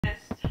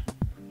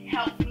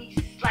help me,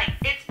 like,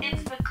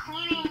 it's the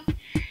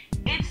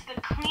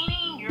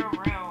cleaning your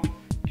room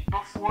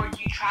before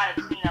you try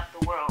to clean up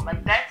the world.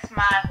 Like, that's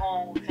my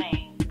whole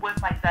thing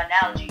with, like, the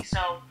analogy.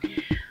 So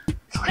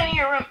it's cleaning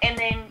your room, and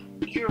then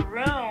your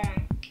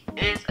room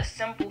is a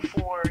symbol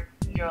for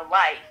your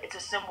life. It's a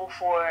symbol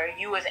for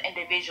you as an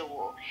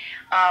individual,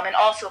 and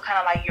also kind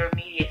of like your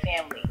immediate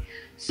family.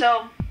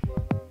 So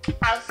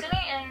I was sitting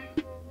in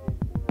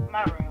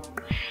my room,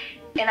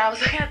 and I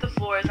was looking at the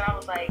floors, and I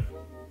was like,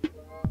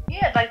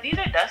 yeah, like, these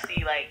are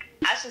dusty. Like,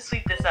 I should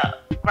sweep this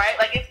up, right?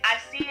 Like, I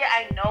see it,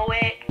 I know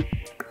it.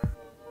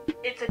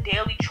 It's a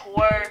daily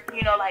chore,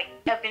 you know, like,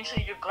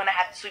 eventually you're gonna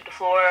have to sweep the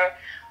floor.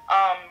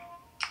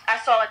 I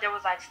saw like there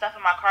was like stuff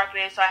in my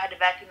carpet, so I had to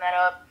vacuum that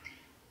up.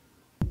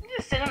 I'm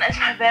just sitting on the edge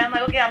of my bed, I'm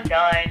like, okay, I'm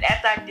done.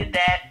 After I did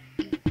that,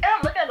 and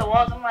I'm looking at the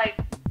walls, I'm like,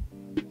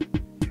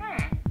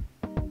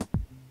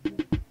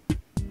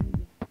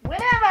 when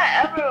have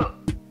I ever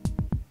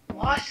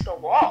washed the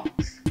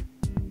walls?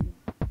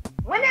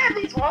 When have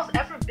these walls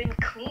ever been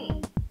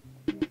clean?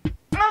 And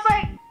I was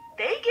like,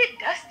 they get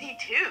dusty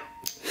too.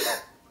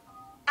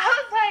 I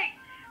was like,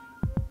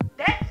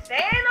 that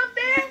fan up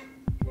there,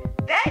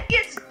 that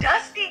gets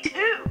dusty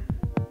too.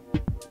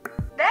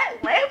 That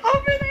lamp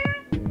over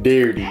there,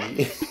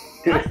 dirty.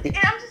 Dusty. And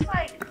I'm just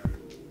like,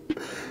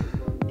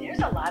 there's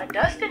a lot of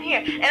dust in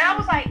here. And I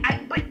was like,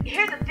 but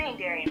here's the thing,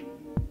 Darian.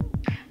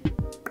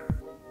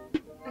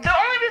 The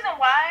only reason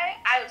why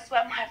I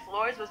swept my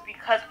floors was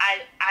because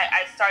I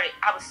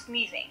was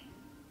sneezing.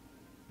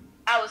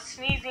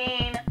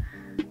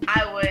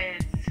 I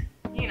was,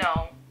 you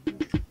know,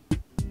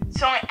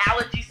 showing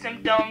allergy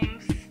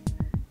symptoms,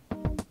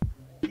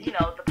 you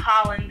know, the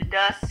pollen, the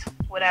dust,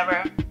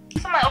 whatever.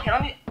 So I'm like,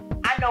 okay,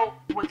 I know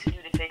what to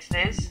do to fix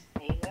this.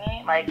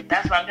 Maybe. Like,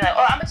 that's what I'm doing.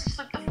 Like, I'm going to just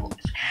sweep the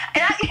floors.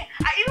 And I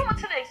even went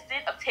to the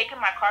extent of taking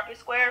my carpet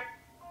square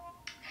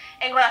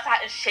and going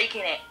outside and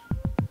shaking it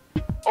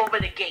over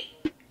the gate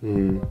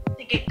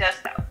to get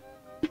dust out.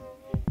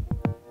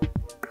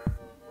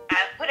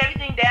 I put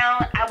everything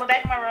down. I went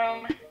back in my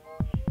room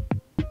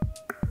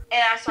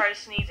and I started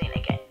sneezing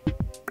again.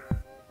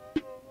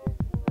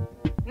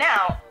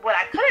 Now, what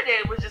I could have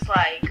did was just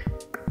like,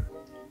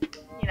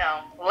 you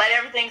know, let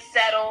everything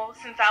settle,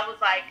 since I was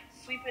like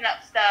sweeping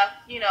up stuff,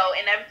 you know,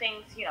 and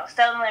everything's, you know,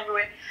 settling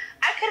everywhere.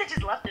 I could have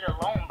just left it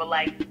alone, but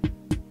like,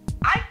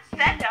 I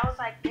sat there, I was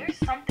like, there's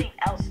something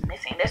else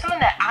missing. There's something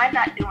that I'm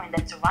not doing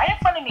that's right in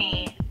front of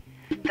me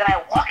that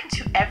I walk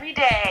into every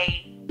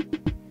day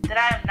that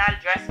I am not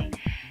addressing.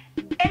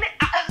 And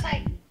I was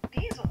like,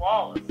 these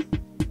walls,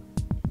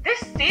 this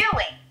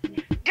ceiling,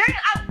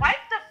 I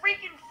wiped the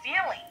freaking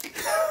ceiling.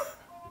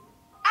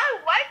 I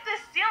wiped the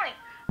ceiling.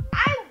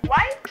 I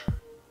wiped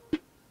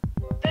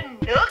the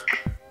nook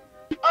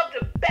of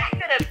the back of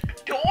the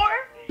door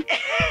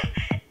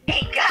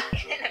and got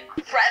in a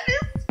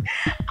crevice.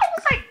 I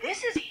was like,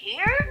 this is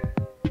here?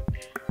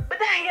 But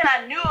then again,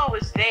 I knew it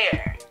was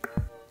there.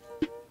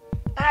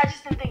 But I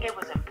just didn't think it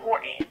was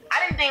important. I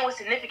didn't think it was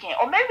significant.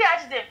 Or maybe I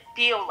just didn't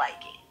feel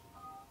like it.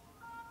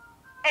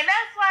 And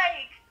that's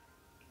like,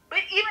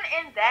 but even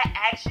in that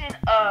action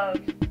of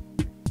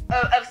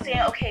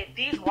saying, okay,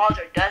 these walls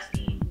are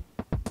dusty,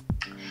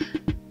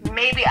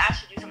 maybe I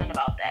should do something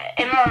about that.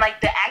 And then,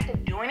 like, the act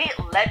of doing it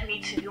led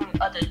me to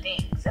doing other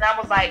things. And I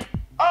was like,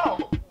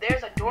 oh,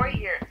 there's a door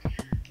here.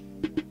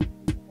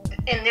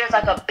 And there's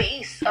like a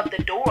base of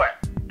the door.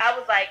 I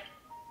was like,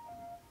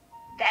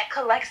 that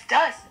collects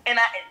dust. And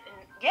I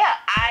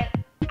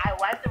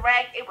wiped the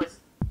rag. It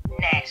was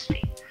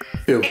nasty.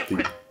 Filthy. It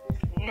was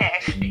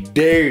nasty.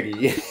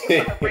 Dirty.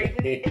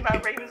 If I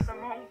raise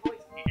Simone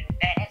voice,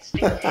 it's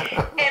nasty.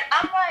 And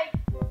I'm like,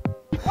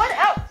 what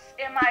else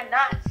am I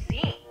not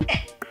seeing?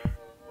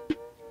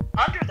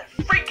 Under the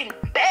freaking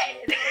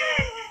bed.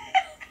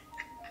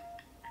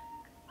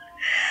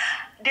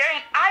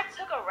 Darian, I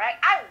took a rag,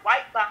 I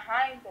wiped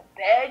behind the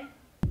bed.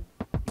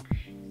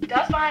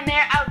 Dust behind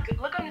there, I would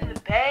look under the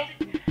bed.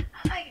 I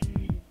was like,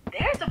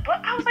 there's a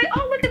book. I was like,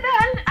 oh, look at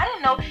that. I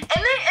didn't know.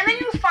 And then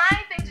you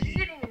find things that you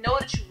didn't even know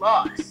that you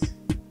lost.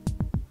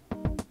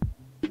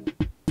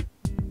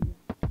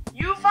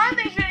 You find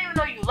things you didn't even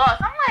know you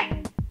lost. I'm like, I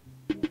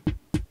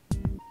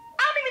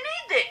don't even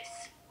need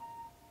this.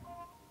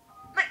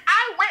 Like,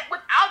 I went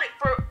without it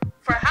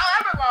for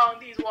however long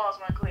these walls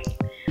weren't clean.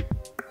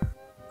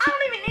 I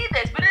don't even need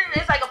this. But then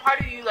it's like a part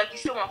of you, like, you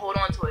still want to hold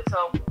on to it.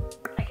 So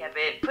I kept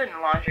it, put it in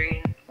the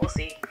laundry, we'll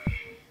see.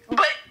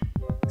 But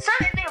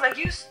certain things, like,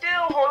 you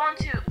still hold on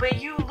to, but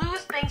you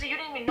lose things that you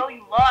didn't even know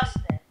you lost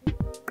them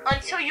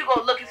until you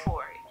go looking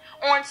for it,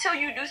 or until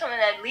you do something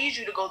that leads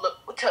you to go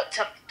look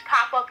to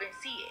pop up and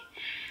see it.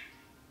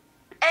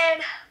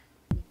 And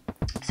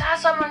so I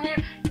saw on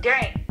there,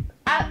 Darian,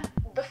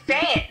 the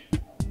fan.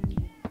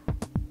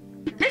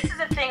 This is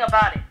the thing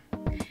about it.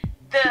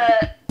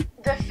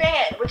 The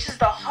fan, which is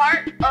the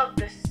heart of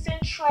the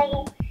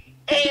central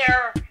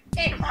air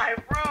in my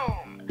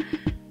room,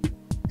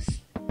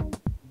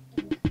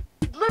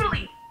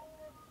 literally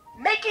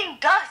making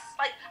dust.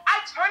 Like,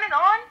 I turn it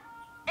on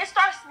and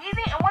start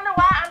sneezing and wonder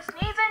why I'm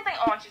sneezing. Think,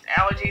 oh, it's just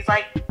allergies.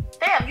 Like,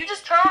 damn, you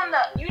just turn on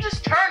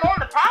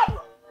the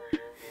problem.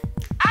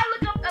 I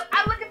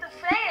look at the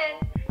fan,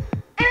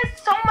 and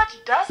it's so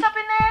much dust up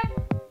in there.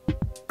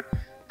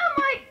 I'm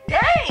like,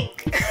 dang.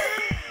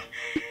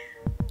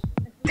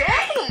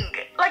 Dang.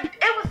 Like,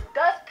 it was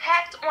dust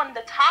packed on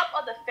the top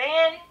of the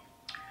fan.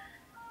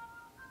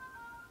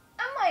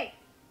 I'm like,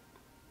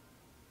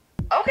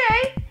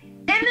 okay.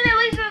 And then it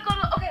leads you to go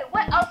to, okay,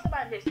 what else am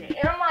I missing?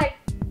 And I'm like,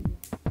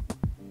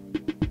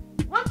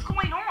 what's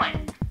going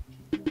on?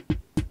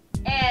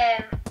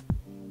 And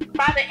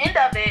by the end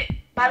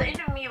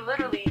of me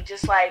literally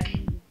just like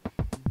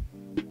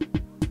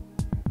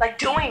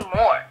doing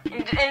more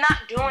and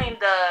not doing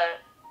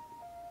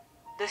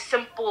the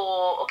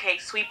simple, okay,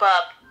 sweep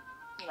up,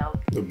 you know,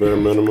 the bare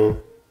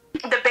minimum.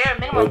 The bare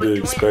minimum, or but the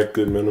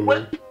expected minimum.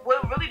 What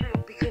really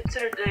be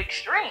considered the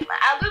extreme.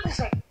 I literally was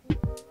like,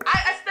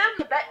 I stood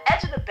on the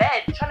edge of the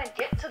bed trying to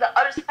get to the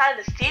other side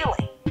of the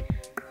ceiling.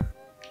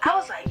 I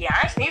was like, yeah,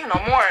 I ain't sneezing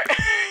no more.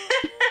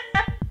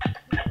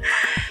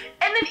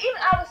 And then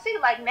even I would see,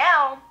 like,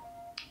 now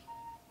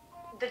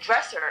the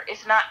dresser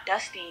is not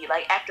dusty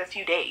like after a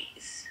few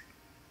days,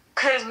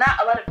 cause there's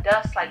not a lot of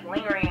dust like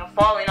lingering and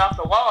falling off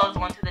the walls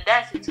onto the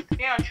desk, into the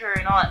furniture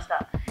and all that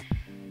stuff.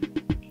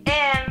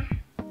 And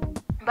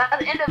by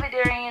the end of it,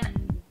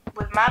 Darian,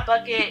 with my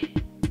bucket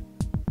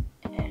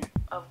and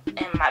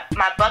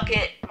my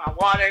bucket, my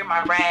water,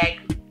 my rag,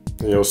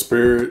 and your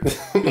spirit,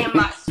 and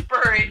my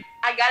spirit,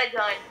 I got it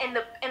done.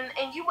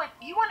 And you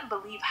wouldn't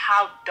believe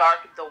how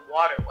dark the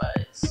water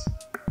was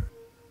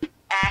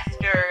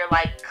after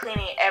like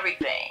cleaning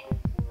everything,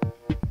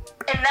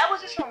 and that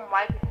was just from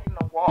wiping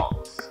the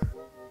walls.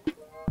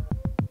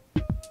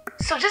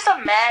 So just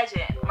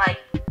imagine, like,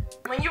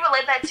 when you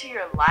relate that to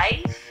your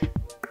life.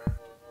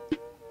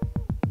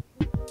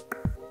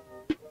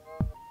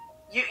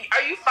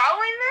 Are you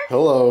following this?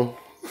 Hello.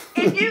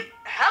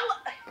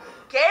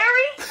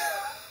 Gary?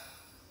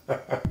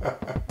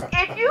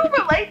 If you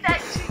relate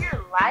that to your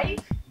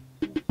life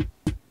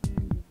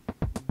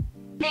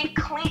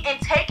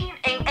and taking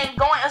and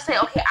going and say,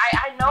 okay,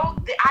 I know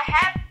that I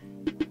have,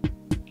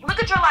 look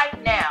at your life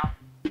now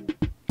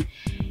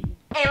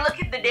and look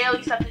at the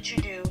daily stuff that you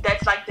do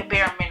that's like the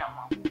bare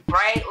minimum,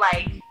 right?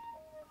 Like,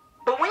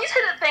 but when you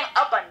take the thing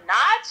up a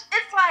notch,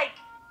 it's like,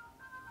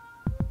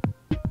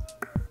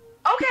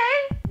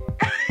 okay.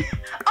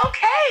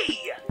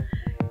 Okay.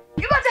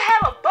 You about to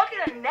have a bucket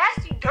of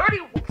nasty, dirty,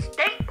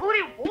 stink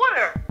booty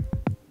water.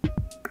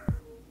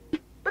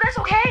 But that's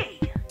okay.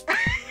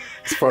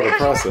 It's part of the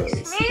process. You won't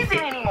be sneezing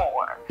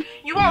anymore.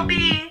 You won't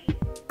be,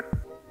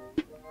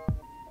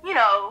 you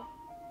know.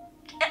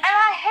 And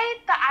I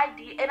hate the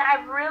idea, and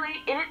I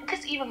really, and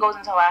this even goes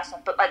into a lot of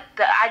stuff, but like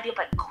the idea of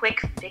like quick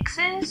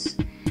fixes.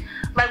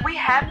 Like, we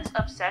have this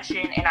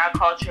obsession in our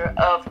culture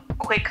of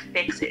quick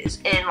fixes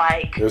and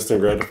like instant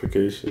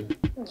gratification.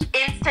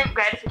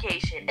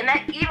 And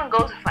that even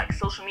goes with like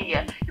social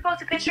media. You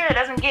post a picture that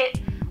doesn't get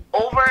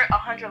over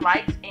 100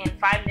 likes in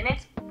 5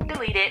 minutes,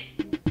 delete it.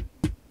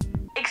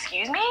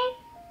 Excuse me?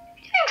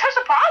 You didn't touch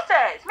the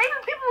process. Maybe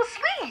people will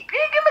sleep. You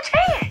didn't give them a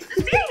chance to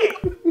see it.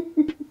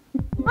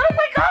 Let them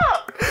wake up.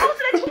 Post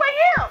it at 2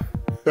 a.m.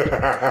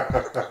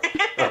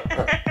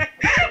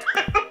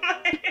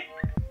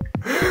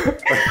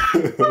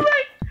 But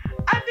like,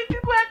 I think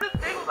people have this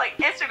thing with like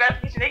instant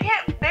gratification.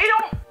 They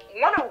don't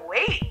want to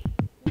wait.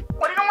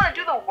 Or they don't want to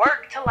do the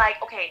work to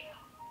like, okay,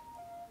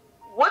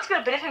 what's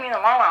going to benefit me in the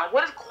long run?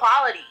 What is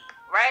quality,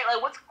 right?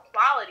 Like, what's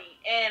quality?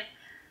 And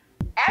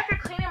after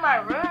cleaning my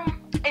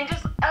room, and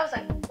just, I was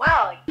like,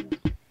 wow, like,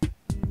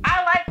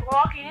 I like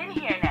walking in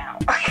here now.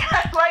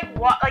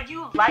 Like,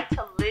 you like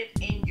to live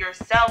in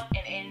yourself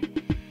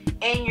and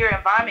in your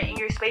environment, in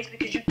your space,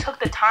 because you took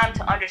the time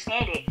to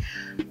understand it.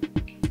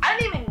 I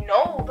didn't even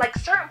know, like,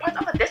 certain parts. I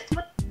was like, this is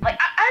what, like,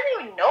 I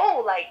didn't even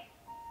know, like,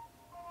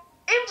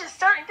 it was just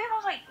certain things. I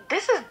was like,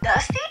 this is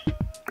dusty?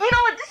 You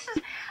know what, this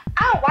is,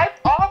 I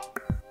wiped off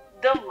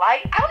the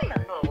light. I don't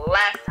even know the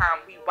last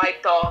time we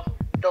wiped off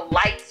the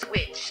light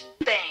switch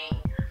thing.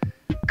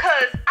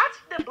 Because I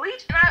took the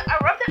bleach and I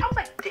rubbed it. I was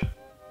like,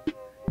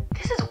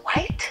 this is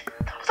white?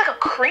 That was like a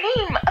cream.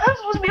 I thought it was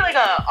supposed to be like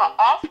a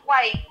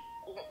off-white,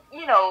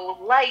 you know,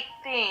 light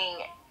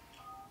thing.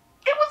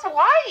 It was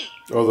white.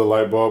 Oh, the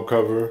light bulb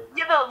cover?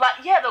 Yeah,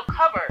 the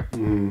cover.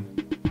 Mm-hmm.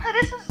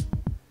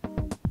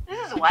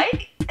 This is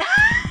white? I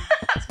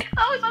was like,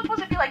 how is that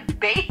supposed to be like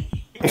beige?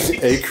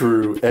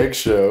 Ecru,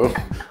 eggshell,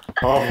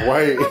 off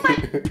white.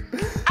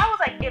 I was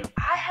like, if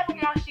I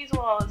haven't washed these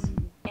walls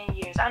in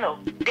years, I know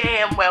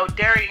damn well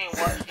Derry didn't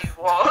wash these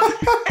walls.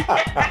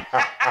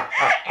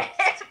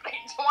 It's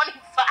been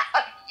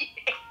 25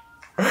 years.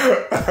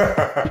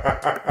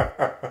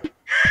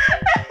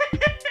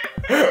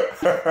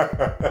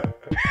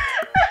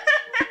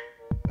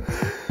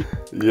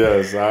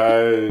 Yes,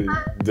 I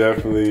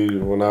definitely,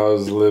 when I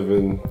was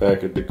living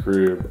back at the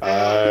crib,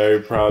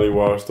 I probably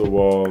washed the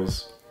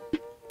walls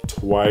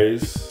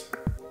twice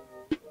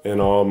in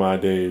all my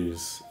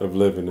days of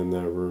living in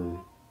that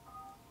room.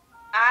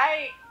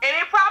 And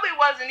it probably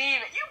wasn't wasn't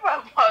even. You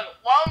probably washed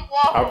one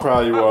wall. I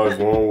probably washed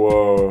one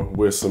wall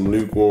with some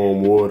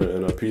lukewarm water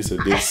and a piece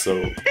of dish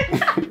soap.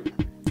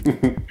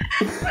 Lukewarm.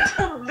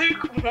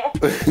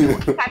 You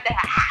had to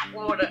have hot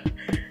water.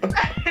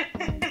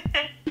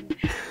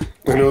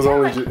 And it was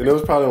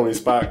probably only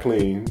spot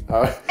clean.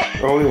 I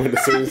only went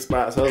to certain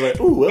spots. So I was like,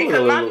 ooh, that because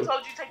look a Mommy little.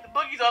 told you to take the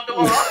boogies off the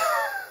wall.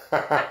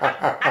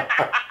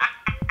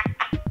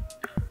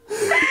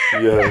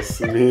 Yes,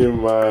 me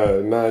and my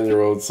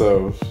 9-year-old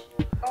self.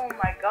 Oh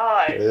my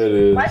gosh. It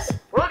is. Why the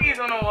boogies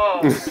on the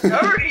wall?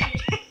 Dirty.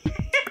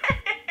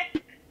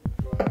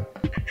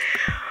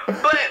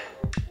 But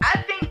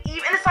I think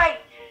even it's like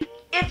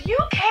if you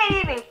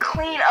can't even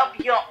clean up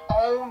your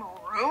own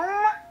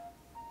room,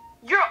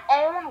 your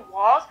own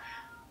walls,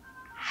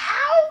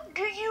 how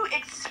do you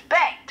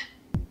expect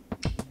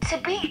to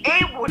be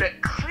able to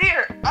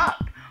clear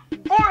up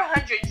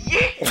 400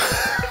 years?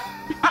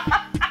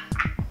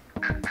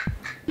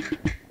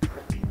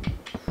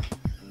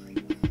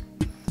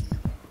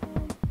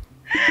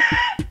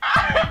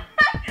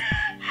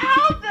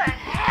 How the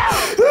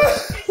hell do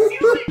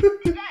you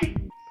expect to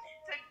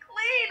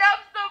clean up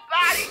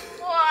somebody's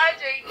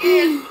 400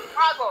 years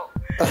struggle?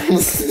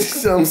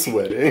 I'm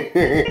sweating.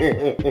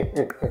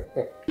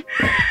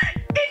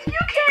 If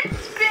you can't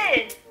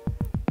spend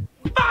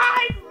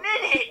 5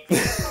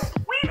 minutes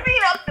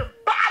sweeping up the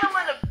bottom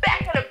of the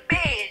back of the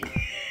bed,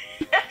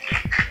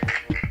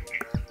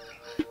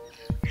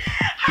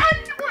 how do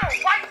you want to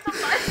wipe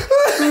somebody's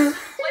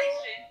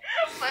legislation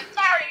for 30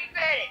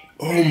 minutes?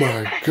 Oh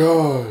my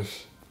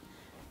gosh.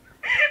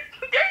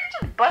 Did you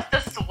just bust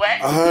a sweat?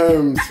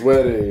 I'm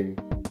sweating.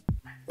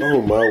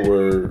 Oh my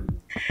word.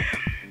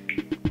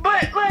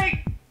 But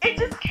like, it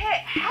just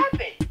can't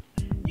happen.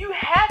 You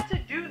have to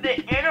do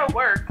the inner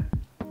work.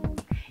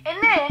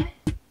 And then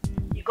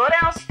you go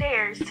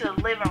downstairs to the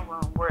living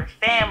room where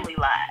family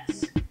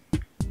lies.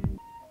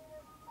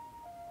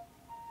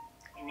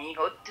 And then you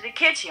go to the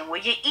kitchen where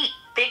you eat,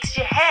 fix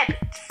your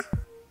habits,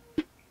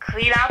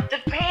 clean out the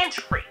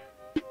pantry.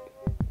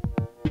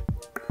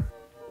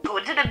 Go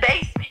to the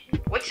basement.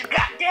 What you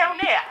got down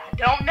there? I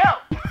don't know.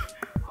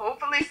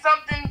 Hopefully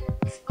something's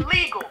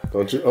legal.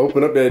 Don't you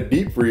open up that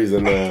deep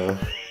freezer now.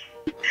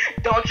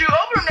 Don't you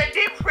open that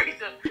deep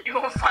freezer. You're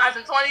going to find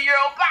some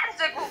 20-year-old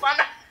popsicles on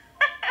that.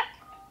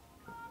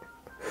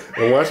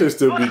 And watch it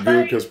still be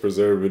good because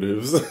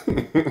preservatives.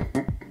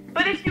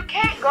 But if you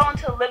can't go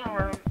into the living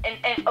room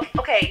and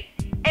okay,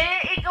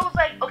 and it goes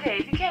like, okay,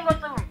 if you can't go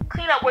into the living room,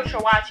 clean up what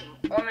you're watching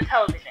on the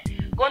television.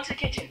 Go into the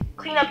kitchen,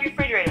 clean up your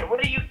refrigerator. What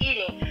are you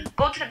eating?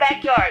 Go to the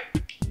backyard.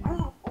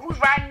 Who's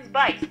riding his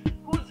bikes?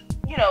 Who's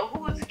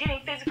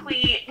getting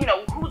physically,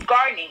 who's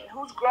gardening?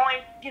 Who's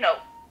growing,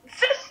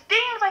 just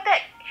things like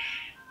that.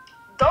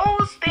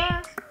 Those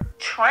things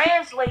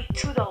translate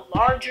to the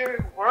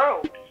larger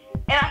world.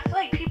 And I feel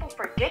like people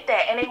forget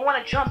that and they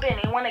want to jump in.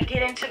 They want to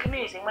get into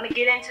communities. They want to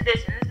get into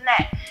this and this and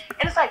that.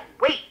 And it's like,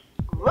 wait,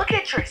 look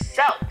at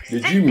yourself.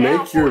 Did you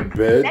make your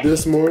bed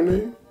this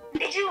morning?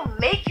 Did you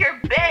make your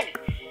bed?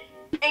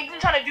 And you're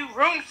trying to do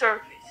room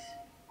service.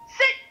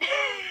 Sit.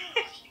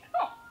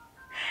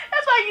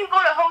 That's why you go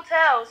to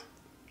hotels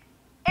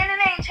and it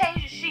ain't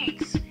change your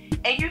sheets.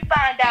 And you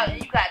find out and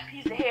you got a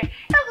piece of hair. That's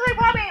because they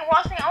probably ain't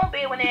washing their own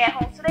bed when they're at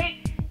home. So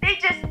they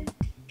just,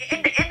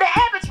 the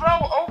habits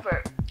roll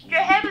over. Your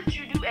habits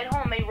you do at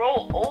home, they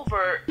roll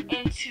over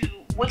into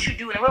what you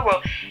do in the real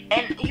world.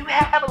 And you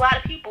have a lot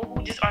of people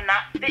who just are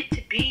not fit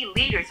to be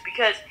leaders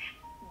because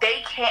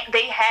they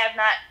have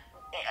not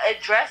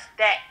addressed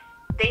that.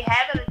 They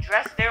haven't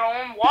addressed their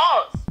own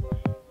walls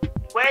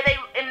where they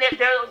in their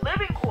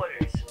living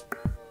quarters.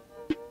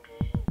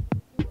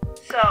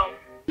 So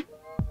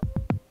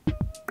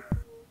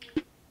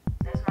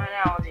that's my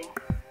analogy.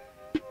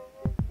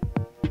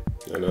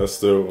 And that's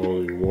still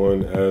only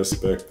one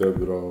aspect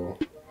of it all.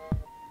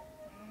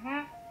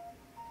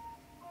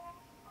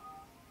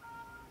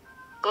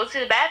 Go to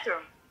the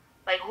bathroom.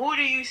 Like, who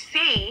do you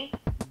see?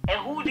 And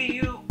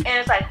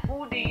it's like,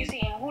 who do you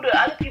see and who do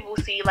other people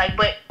see? Like,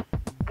 but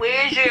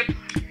where's your,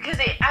 because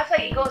I feel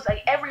like it goes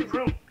like every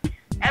room,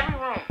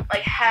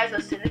 like has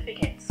a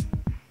significance.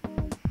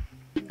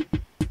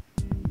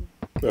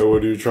 Like,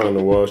 what are you trying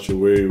to wash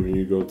away when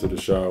you go to the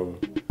shower?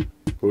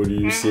 Who do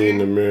you see in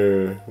the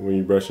mirror when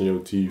you're brushing your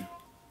teeth?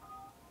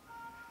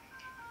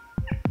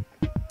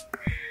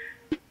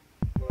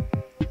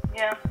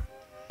 Yeah.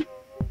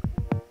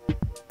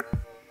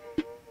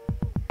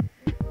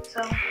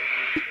 So,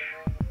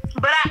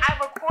 but I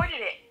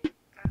recorded it.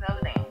 That's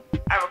another thing.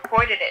 I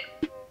recorded it.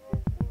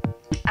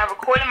 I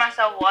recorded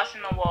myself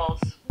washing the walls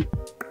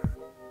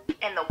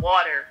and the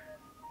water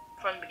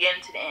from the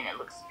beginning to the end. It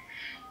looks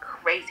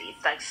crazy.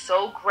 It's like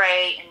so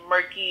gray and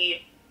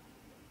murky.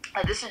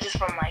 Like, this is just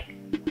from like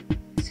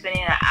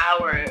spending an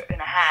hour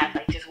and a half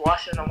like just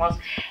washing the walls.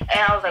 And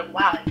I was like,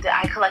 wow,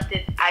 I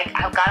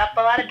got up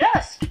a lot of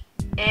dust.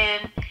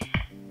 And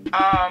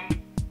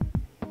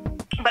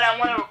but I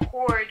want to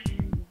record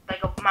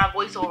like my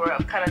voiceover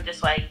of kind of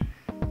just like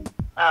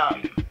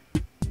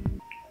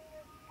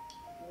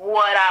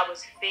what I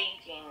was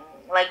thinking,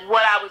 like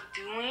what I was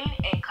doing,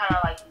 and kind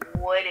of like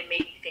would and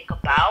made me think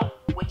about,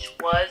 which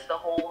was the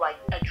whole like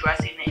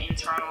addressing the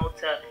internal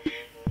to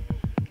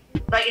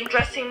like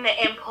addressing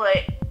the input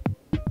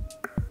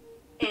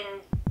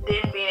and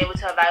then being able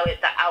to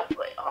evaluate the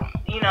output.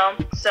 You know,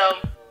 so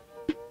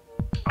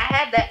I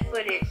had that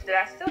footage that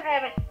I still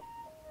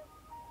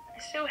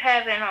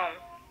haven't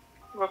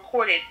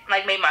recorded,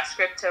 like made my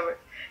script to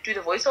do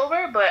the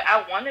voiceover, but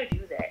I want to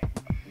do that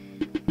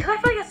because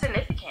I feel like it's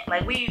significant.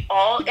 Like we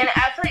all, and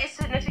I feel like it's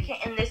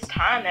significant in this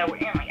time that we're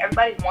in. Like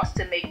everybody wants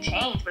to make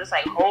change, but it's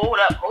like, hold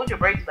up, hold your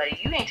brakes, buddy.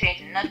 You ain't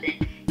changing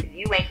nothing if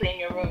you ain't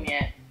cleaning your room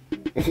yet.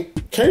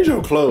 Change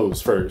your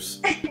clothes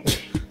first.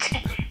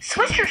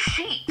 Switch your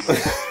sheets.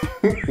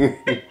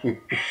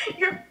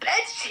 Your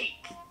bed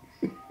sheets.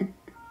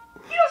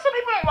 You know some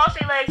people don't wash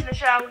their legs in the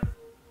shower.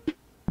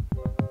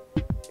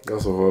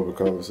 That's a horrible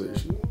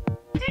conversation.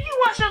 Did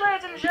you wash your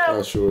legs in the shower?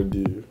 I sure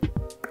did.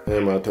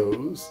 And my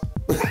toes.